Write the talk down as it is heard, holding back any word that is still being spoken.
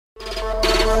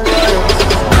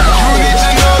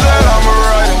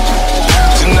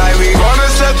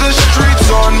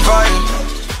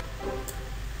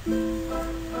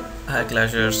Hi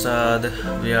Clashers,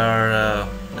 we are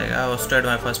I hosted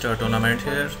my first tournament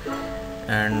here,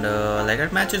 and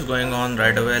that match is going on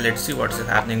right away. Let's see what's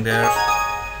happening there.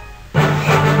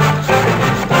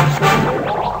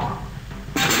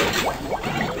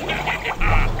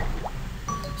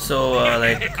 So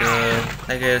I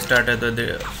started with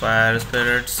the fire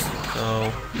spirits.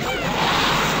 So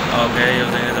okay,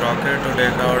 using his rocket to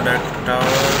take out that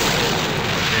tower.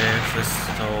 Okay,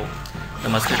 so the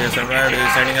mosquito survived.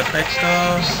 He's sending a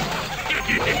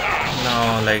P.E.K.K.A.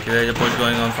 Now, there's a push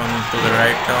going on from to the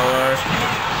right tower.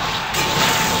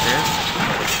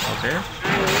 Okay.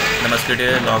 The mosquito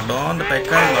is locked on. The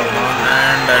P.E.K.K.A. is locked on,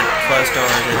 and that first tower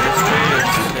is history.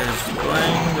 It's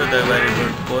going with a very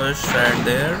good push right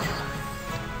there.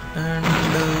 And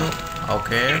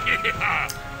okay.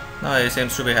 Now he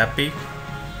seems to be happy.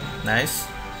 Nice.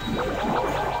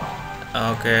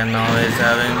 Okay, now he's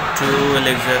having 2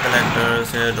 elixir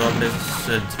collectors. He dropped this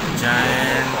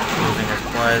giant, using his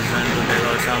poison to take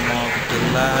out some of the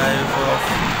life of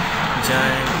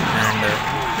giant. And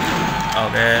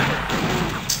okay,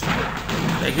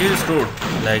 he's screwed.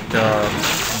 The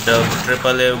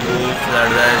AAA wolf, that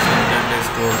guy is completely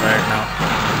screwed right now.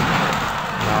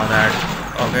 Now that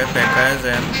okay, P.E.K.K.A. is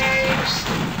in.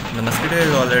 The mosquito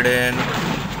is already in.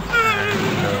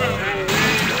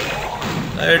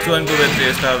 It's going to be a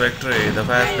 3-star victory. The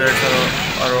fire spirits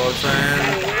are also in.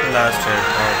 Last hit,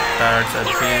 that's a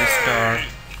 3-star.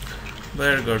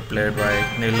 Very good play by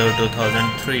Nilo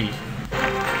 2003.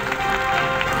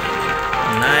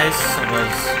 Nice. It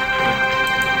was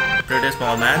a pretty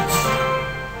small match.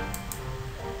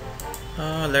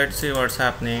 Let's see what's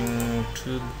happening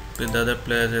with the other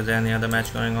players. Is there any other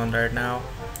match going on right now?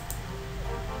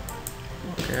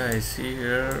 Okay, I see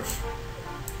here.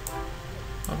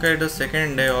 Okay, the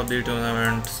second day of the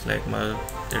tournament, it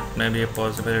may be a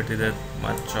possibility that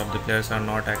much of the players are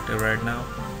not active right now.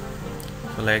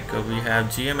 So we have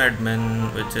GM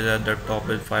admin, which is at the top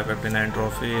with 559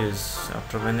 trophies.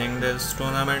 After winning this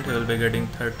tournament, he will be getting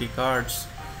 30 cards.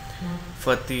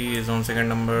 Fatih is on second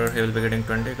number, he will be getting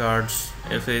 20 cards.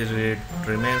 If he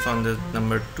remains on the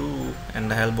number 2, and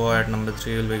the Hellboy at number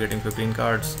 3 will be getting 15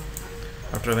 cards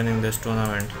after winning this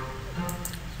tournament.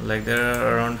 There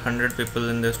are around 100 people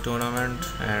in this tournament,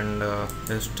 and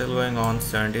it's still going on.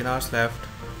 17 hours left,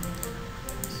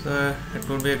 so it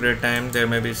would be a great time. There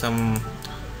may be some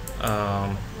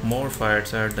more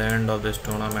fights at the end of this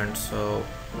tournament, so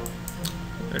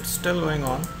it's still going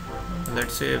on.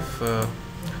 Let's see if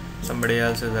somebody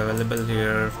else is available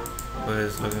here who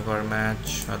is looking for a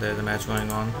match, or there's a match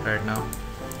going on right now.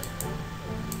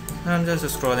 I'm just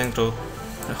scrolling through,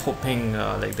 hoping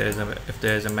if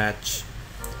there is a match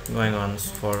going on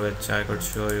for which I could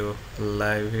show you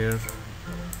live here.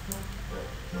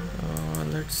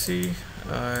 Let's see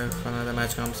if another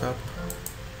match comes up.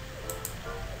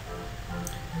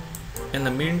 In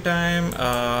the meantime,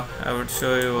 I would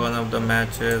show you one of the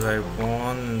matches I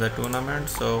won in the tournament.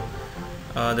 So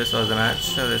this was the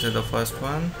match. This is the first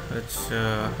one which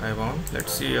I won.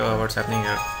 Let's see what's happening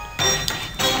here.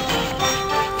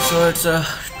 So it's a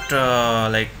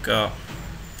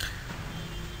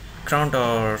Crown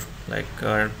Tower,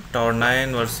 Tower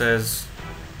 9 versus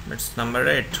its number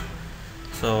 8.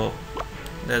 So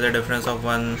there's a difference of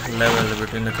 1 level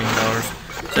between the King Towers.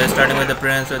 So starting with the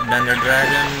Prince with Blended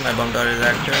Dragon. My bomb tower is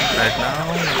active right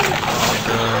now.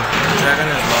 The dragon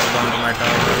is locked onto my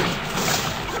tower,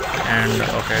 and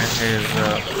okay, he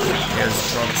has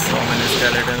dropped so many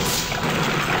skeletons.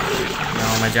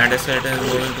 Now my giant skeleton is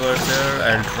moving towards there.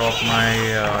 I'll drop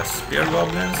my spear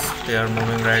goblins. They are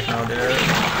moving right now there.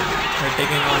 They're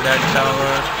taking on that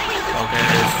tower. Okay,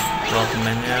 he's dropped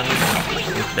minions.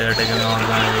 They're taking on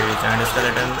my giant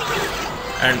skeleton.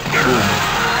 And boom.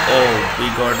 Oh, we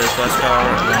got the first tower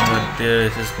along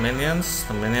with his minions.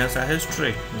 The minions are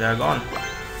history. They are gone.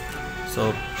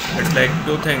 So it's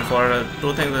two things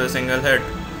with a single hit.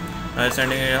 I'm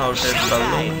sending out his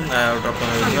balloon. I have dropped on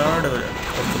a wizard.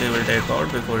 Hopefully will take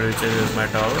out before it reaches my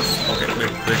towers. Okay, we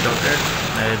took it.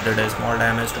 I did a small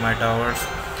damage to my towers.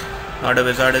 Now the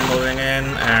wizard is moving in,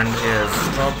 and he has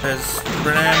dropped his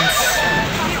prince.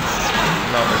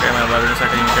 Okay, my brothers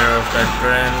are taking care of that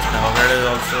prince. The Hog Rider is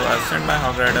also. I've sent my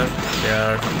Hog Rider. They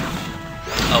are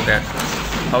okay.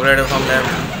 Hog Rider from left.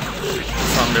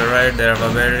 From the right, there are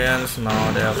barbarians.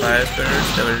 Now they are fire spirits.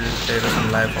 They will take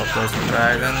some life of this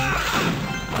dragon.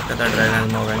 Okay, that dragon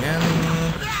is moving in.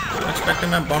 I'm expecting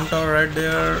my bomb tower right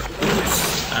there.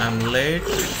 Oops, I'm late.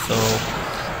 So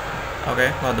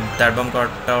okay, now that bomb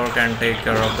tower can take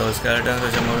care of those skeletons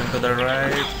which are moving to the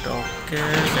right. Okay,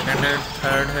 second hit,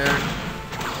 third hit,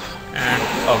 and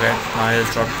okay, now he's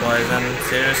dropped poison.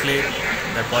 Seriously,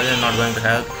 That poison is not going to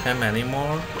help him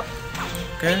anymore.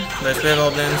 Okay, the spear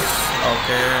goblins.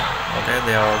 Okay,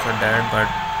 they are also dead, but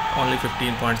only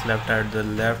 15 points left at the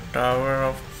left tower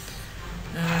of.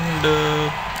 And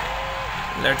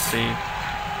let's see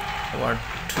what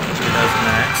he does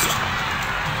next.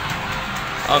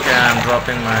 Okay, I'm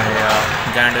dropping my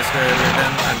giant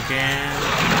skeleton again.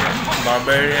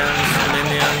 Barbarians,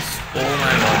 minions. Oh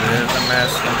my god, this is a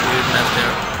mess, complete mess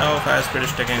there. Oh, fast speed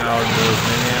is taking out those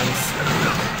minions.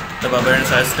 The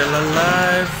barbarians are still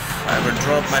alive. I will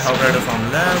drop my hog rider from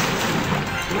left.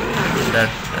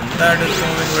 That is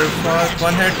moving very fast.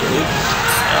 One hit. Oops.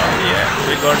 Oh yeah,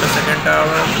 we got the second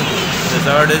tower.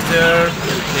 Wizard is there.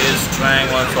 He is trying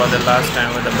one for the last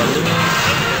time with the balloon.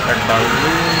 That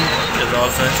balloon is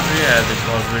also history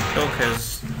because we took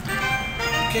his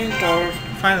king tower.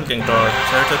 Final king tower.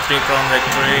 So it's a 3-crown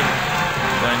victory.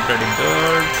 Going pretty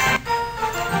good.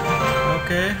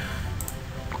 Okay.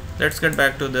 Let's get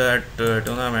back to that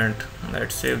tournament.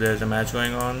 Let's see if there's a match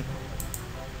going on.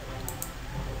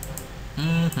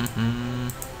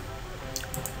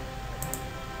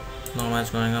 No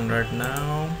match going on right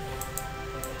now.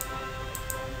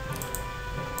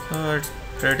 So it's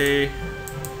pretty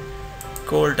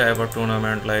cool type of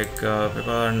tournament. Like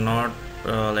people are not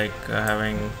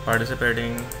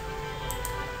participating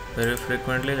very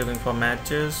frequently, looking for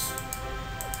matches.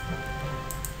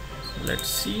 So let's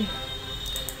see.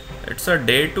 It's a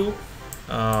day 2.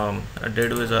 Day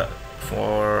 2 is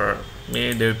for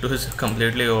me. Day 2 is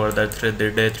completely over.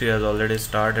 Day 3 has already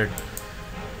started.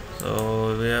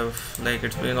 So we have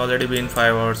it's already been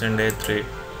 5 hours in day 3.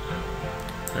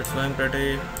 That's going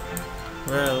pretty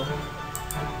well.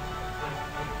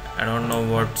 I don't know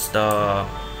what's the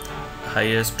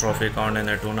highest trophy count in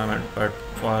a tournament, but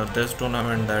for this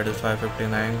tournament that is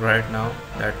 559 right now.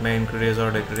 That may increase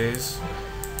or decrease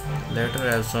later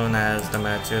as soon as the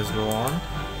matches go on.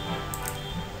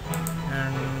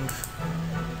 And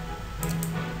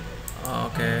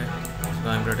okay, it's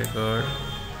going pretty good.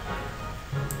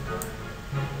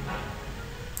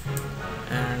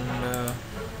 And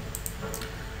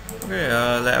okay,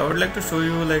 I would like to show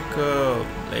you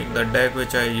the deck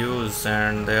which I use,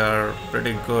 and they are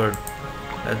pretty good.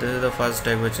 This is the first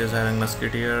deck, which is having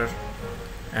Musketeer,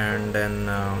 and then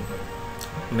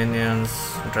minions,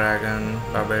 dragon,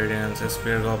 barbarians,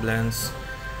 spear goblins,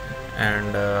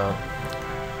 and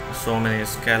so many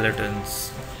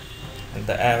skeletons, and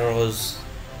the arrows,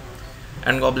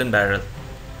 and goblin barrel.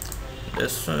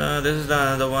 This is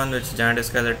the one which giant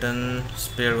skeleton,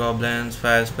 spear goblins,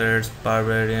 fire spirits,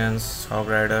 barbarians, hog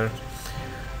rider,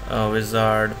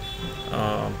 wizard,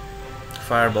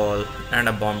 fireball, and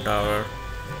a bomb tower.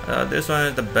 This one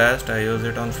is the best. I use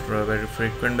it on a very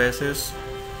frequent basis.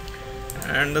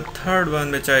 And the third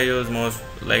one which I use most,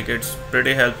 it's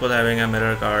pretty helpful having a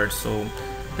mirror card. So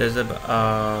there's a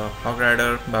hog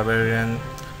rider, barbarian,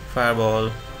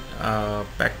 fireball,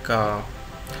 P.E.K.K.A,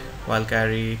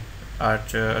 Valkyrie,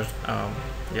 archer,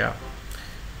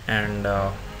 and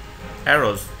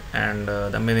arrows, and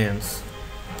the minions.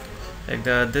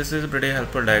 This is a pretty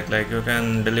helpful deck. You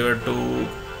can deliver two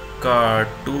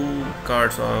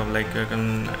cards, or you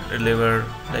can deliver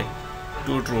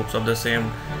 2 troops of the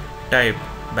same type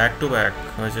back to back,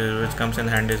 which comes in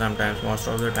handy sometimes, most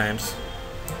of the times.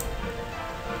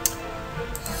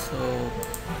 So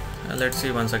let's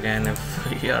see once again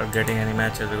if we are getting any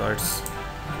matches, because it's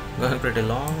going pretty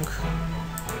long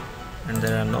and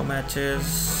there are no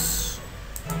matches.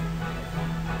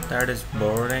 That is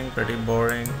boring, pretty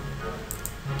boring.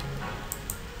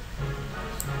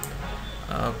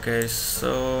 Okay,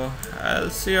 so I'll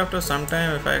see after some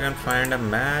time if I can find a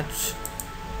match,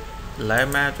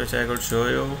 live match, which I could show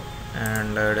you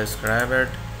and describe it.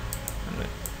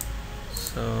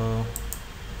 So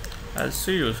I'll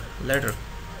see you later.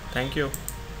 Thank you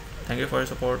for your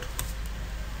support.